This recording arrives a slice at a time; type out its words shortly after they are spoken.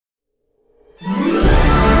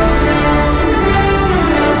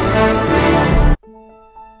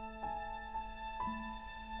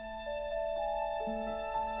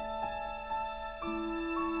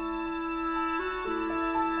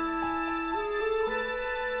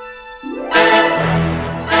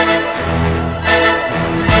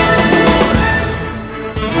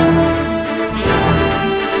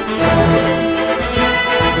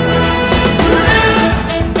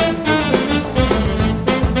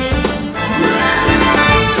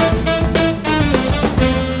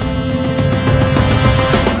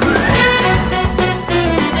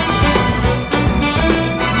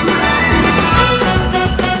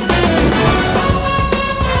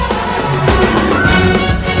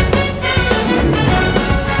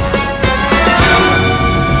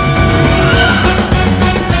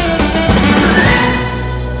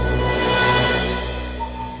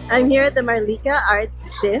I'm here at the MarLiCa Art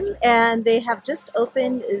Gym, and they have just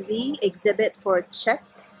opened the exhibit for Tsek,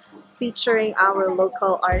 featuring our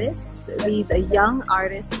local artists. These are young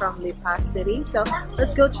artists from Lipa City. So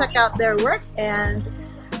let's go check out their work and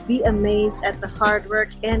be amazed at the hard work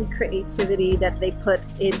and creativity that they put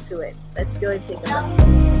into it. Let's go and take a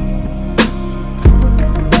look.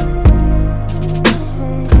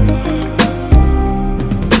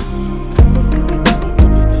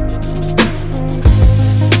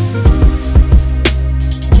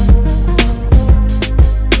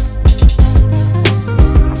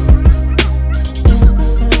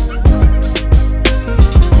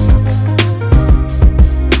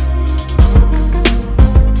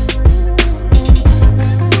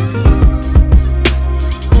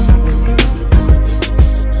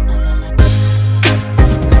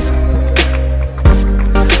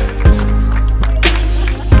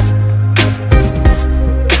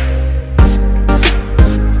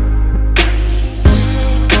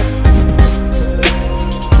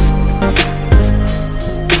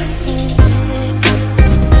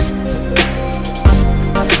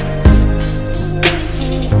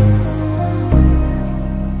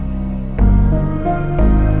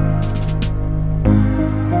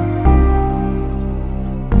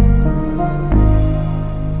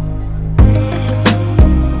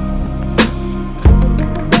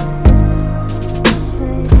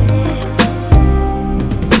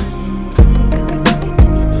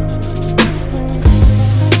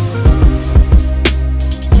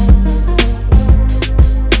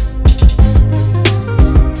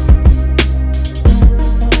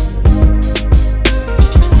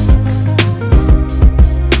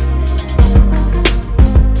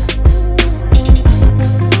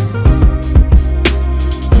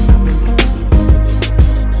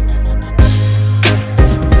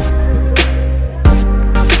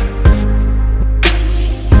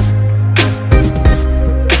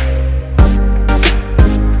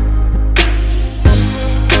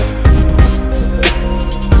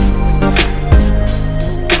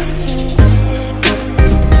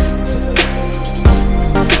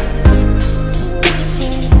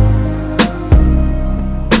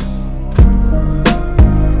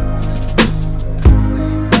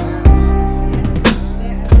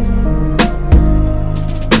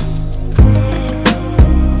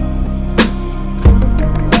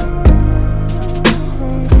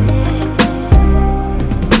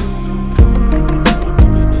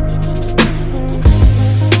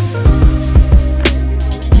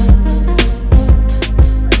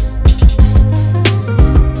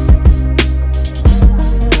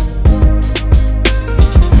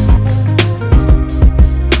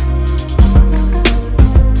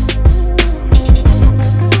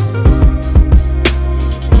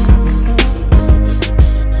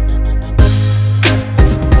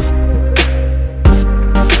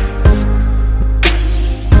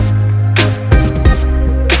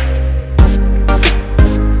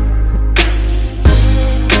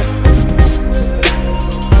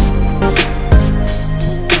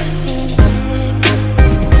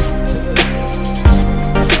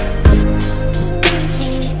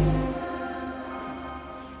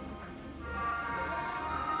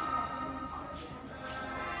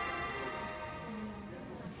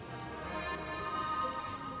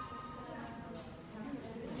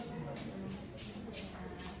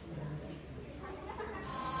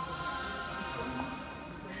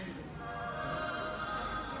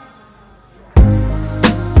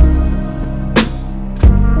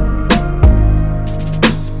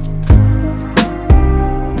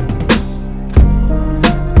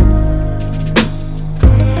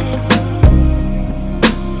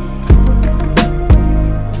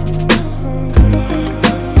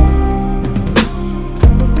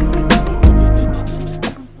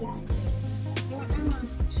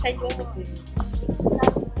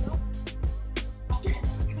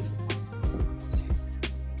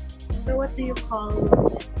 So what do you call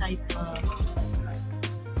this type of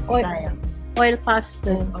style? Oil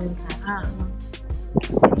pastel. It's oil pastel.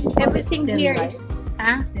 Everything Still here light? is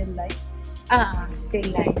Still light?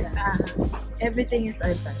 still light. Everything is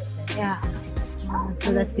oil pastel. Yeah.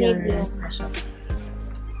 So that's your special.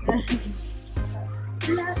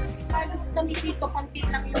 Halos kami dito, konti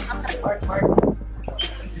lang yung art. Oil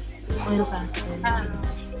pastel.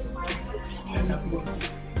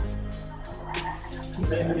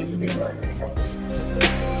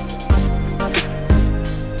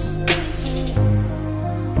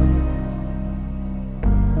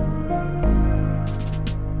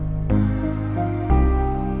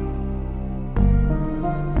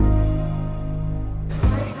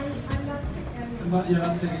 You're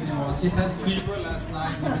not singing anymore. She had fever last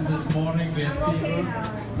night, even this morning we had fever.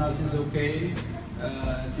 Now she's okay.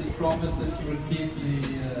 She's promised that she will keep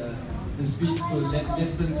the speech to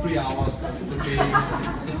less than 3 hours, so it's okay. You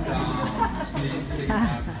can sit down, sleep, take a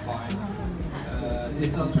nap, fine.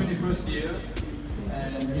 It's our 21st year,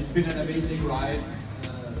 and it's been an amazing ride.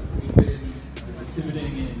 We've been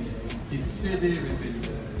exhibiting in Lipa City, we've been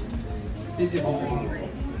in City Hall,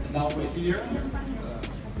 and now we're here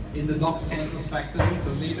in the Docks Candles Factory,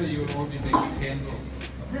 so later you will all be making candles.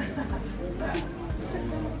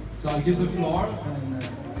 So I'll give the floor, and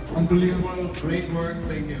unbelievable, great work,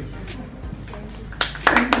 thank you.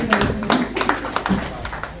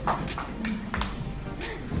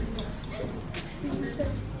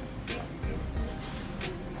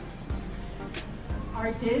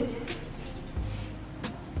 Artists,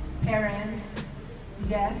 parents,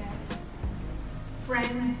 guests,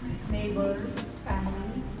 friends, neighbors,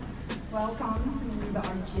 family, welcome to the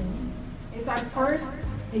Art Gym. It's our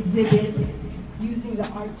first exhibit using the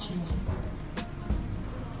Art Gym.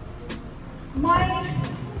 My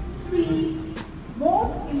 3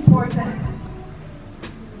 most important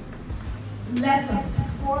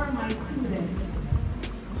lessons for my students,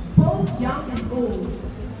 both young and old,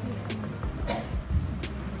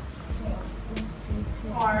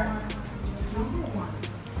 are: number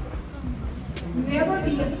 1, never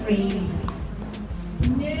be afraid.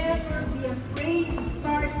 Never be afraid to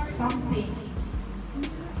start something.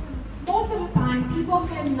 Most of the time, people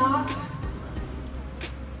cannot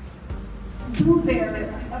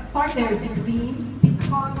start their dreams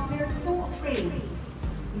because they're so afraid.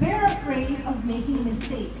 They're afraid of making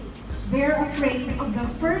mistakes. They're afraid of the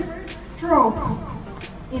first stroke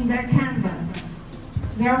in their canvas.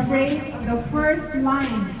 They're afraid of the first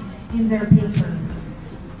line in their paper.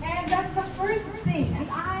 And that's the first thing. And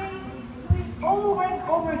I do it over and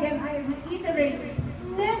over again. I reiterate,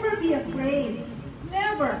 never be afraid.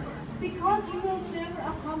 Never. Because you will never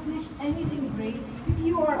accomplish anything great if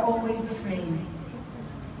you are always afraid.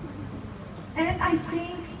 And I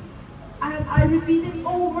think, as I repeat it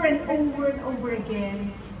over and over and over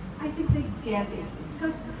again, I think they get it.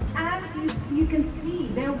 Because as you can see,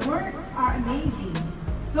 their works are amazing.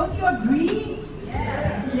 Don't you agree?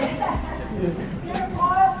 Yes. Yes. They're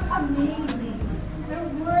all amazing. Their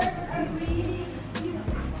works are really,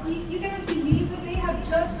 you cannot believe that they have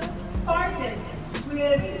just started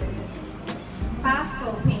with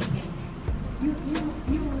pastel painting.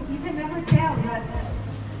 You can never tell that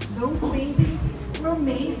those paintings were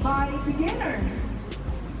made by beginners.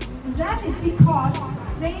 And that is because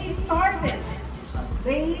they started.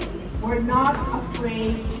 They were not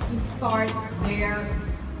afraid to start their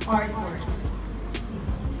artwork.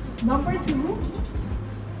 Number 2,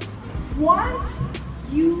 once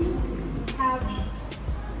you have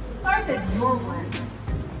started your work,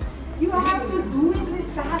 you have to do it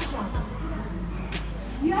with passion.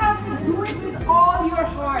 You have to do it with all your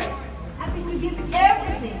heart. As in, you give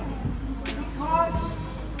everything, because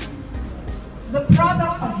the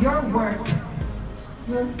product of your work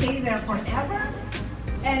will stay there forever,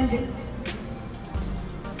 and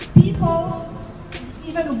people,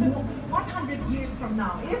 even 100 years from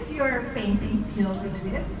now, if your painting still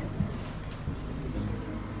exists,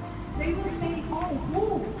 they will say,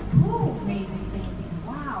 oh, who made this painting?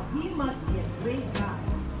 Wow, he must be a great guy.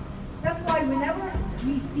 That's why whenever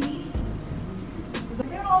we see,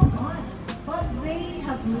 they're all gone, but they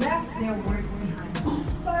have left their works behind.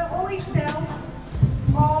 So I always tell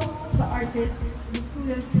all the artists, the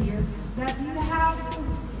students here, that you have to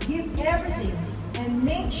give everything and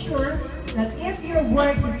make sure that if your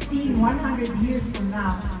work is seen 100 years from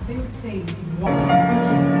now, they would say, wow.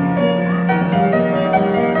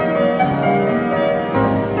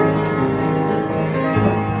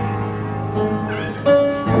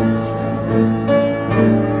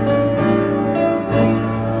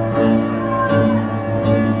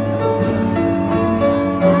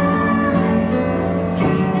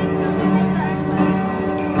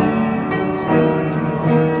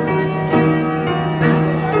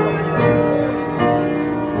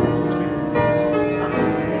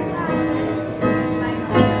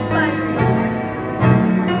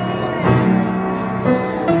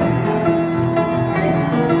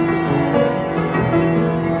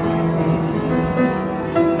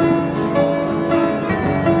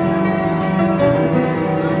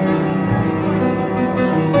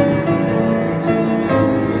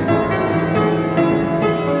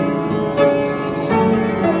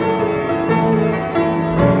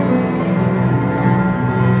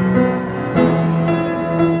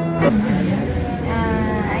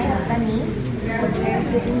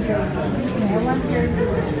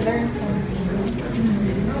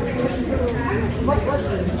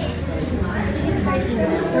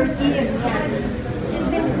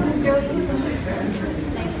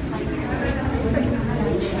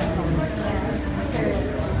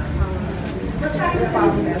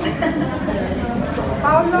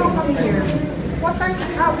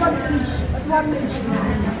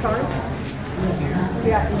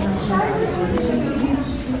 Yeah, his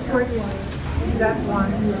work is that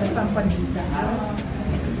one, the Sampanita.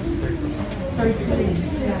 33.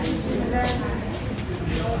 Yeah.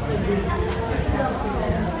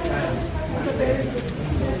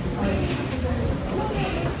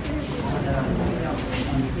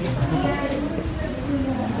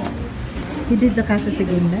 He did the Casa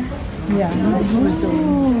Segunda? Yeah.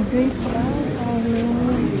 Oh, great.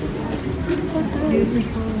 That's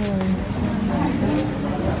beautiful.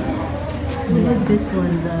 Who did this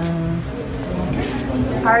one?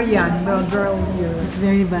 Aryan, the girl here. It's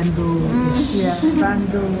very Van Gogh. Yeah, Van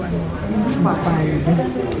Gogh inspired.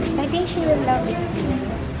 I think she will love it.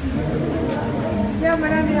 Yeah,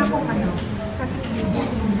 marami akong kasi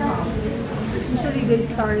usually they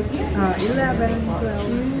start 11,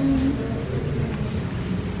 12.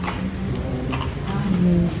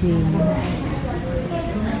 Amazing.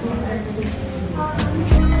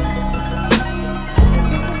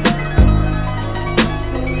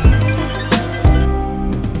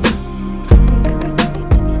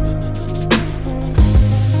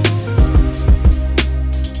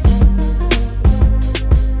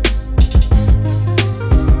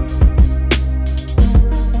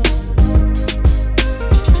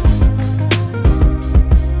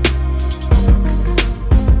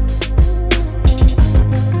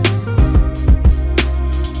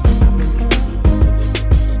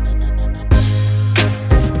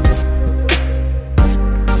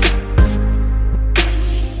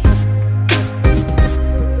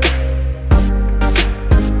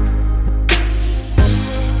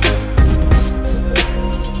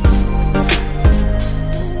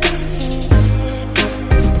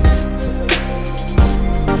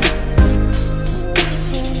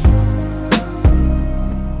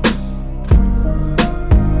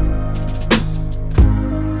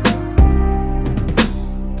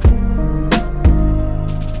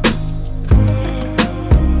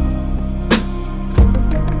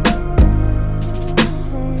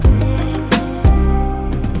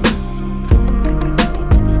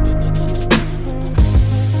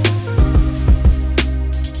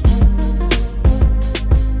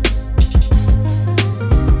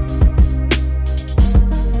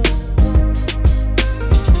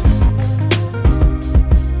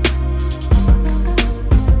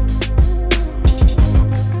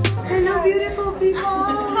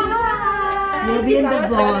 Maybe in the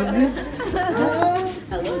vlog.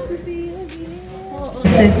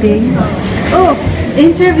 Thing. Oh,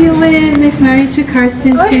 interviewing Miss MarLiCa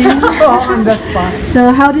Carstensen. On the spot.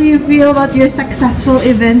 So, how do you feel about your successful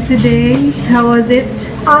event today? How was it?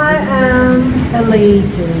 I am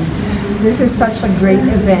elated. This is such a great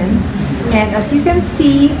event, and as you can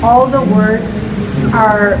see, all the works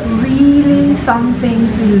are really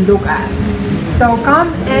something to look at. So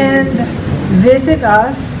come and visit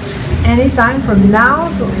us anytime from now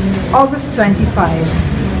to August 25.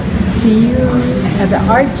 See you at the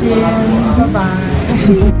art gym.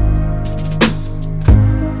 Bye-bye.